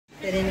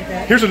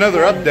Here's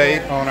another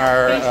update on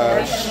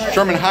our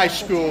Sherman High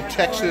School,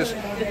 Texas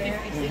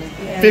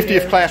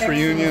 50th class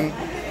reunion.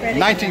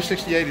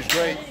 1968 is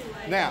great.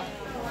 Now,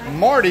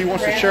 Marty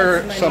wants to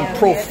share some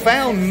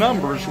profound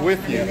numbers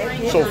with you.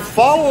 So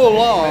follow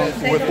along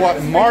with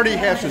what Marty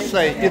has to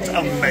say. It's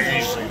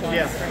amazing.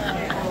 Yeah.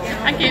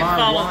 I can't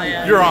follow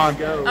that. You're on.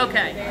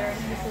 Okay.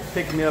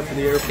 Picked me up in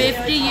the airport.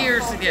 50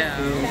 years ago,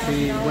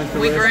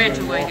 we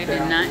graduated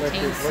in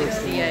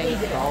 1968,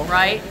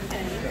 right?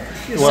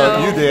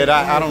 Well, so, you did.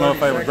 I don't know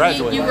if I ever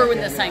graduated. You were in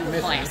the same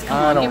class. Come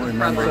I on, don't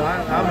remember. So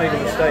I made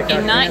a mistake.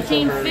 In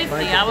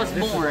 1950, I was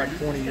born.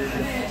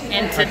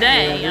 And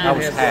today, I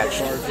was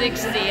hatched.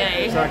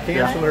 68. So I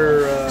canceled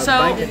her So,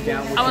 bank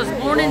account. I was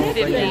born in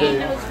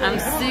 50. I'm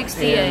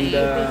 68.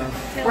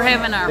 We're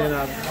having our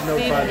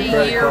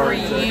 50-year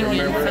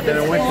reunion for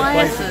the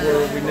class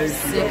of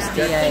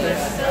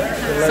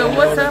 68. So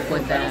what's up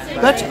with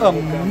that? That's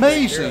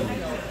amazing.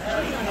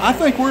 I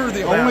think we're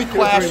the only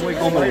class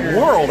on the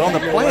world, on the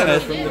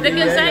planet, They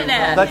can say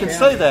that. that can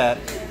say that,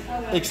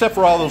 except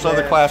for all those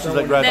other classes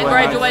that They graduated.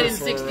 graduated in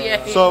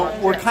 68. So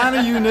we're kind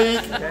of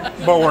unique,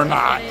 but we're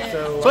not.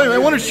 So anyway, I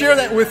want to share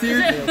that with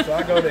you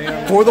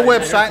for the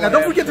website. Now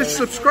don't forget to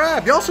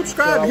subscribe. Y'all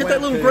subscribe and hit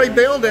that little gray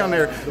bell down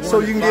there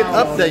so you can get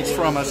updates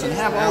from us and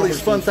have all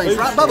these fun things.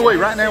 Right, by the way,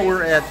 right now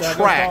we're at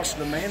Tracks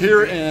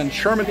here in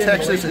Sherman,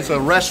 Texas. It's a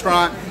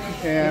restaurant,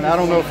 and I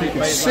don't know if you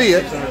can see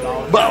it,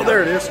 but oh,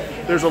 there it is.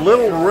 There's a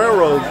little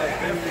railroad.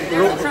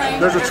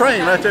 There's a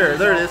train right there.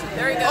 There it is.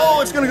 Oh,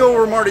 it's going to go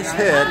over Marty's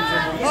head.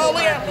 Oh,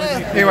 look at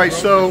that. Anyway,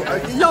 so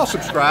y'all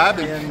subscribe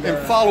and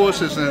follow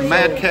us as a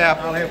madcap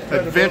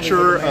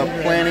adventure of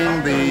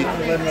planning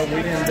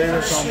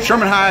the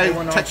Sherman High,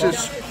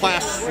 Texas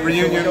class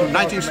reunion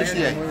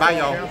 1968. Bye,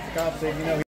 y'all.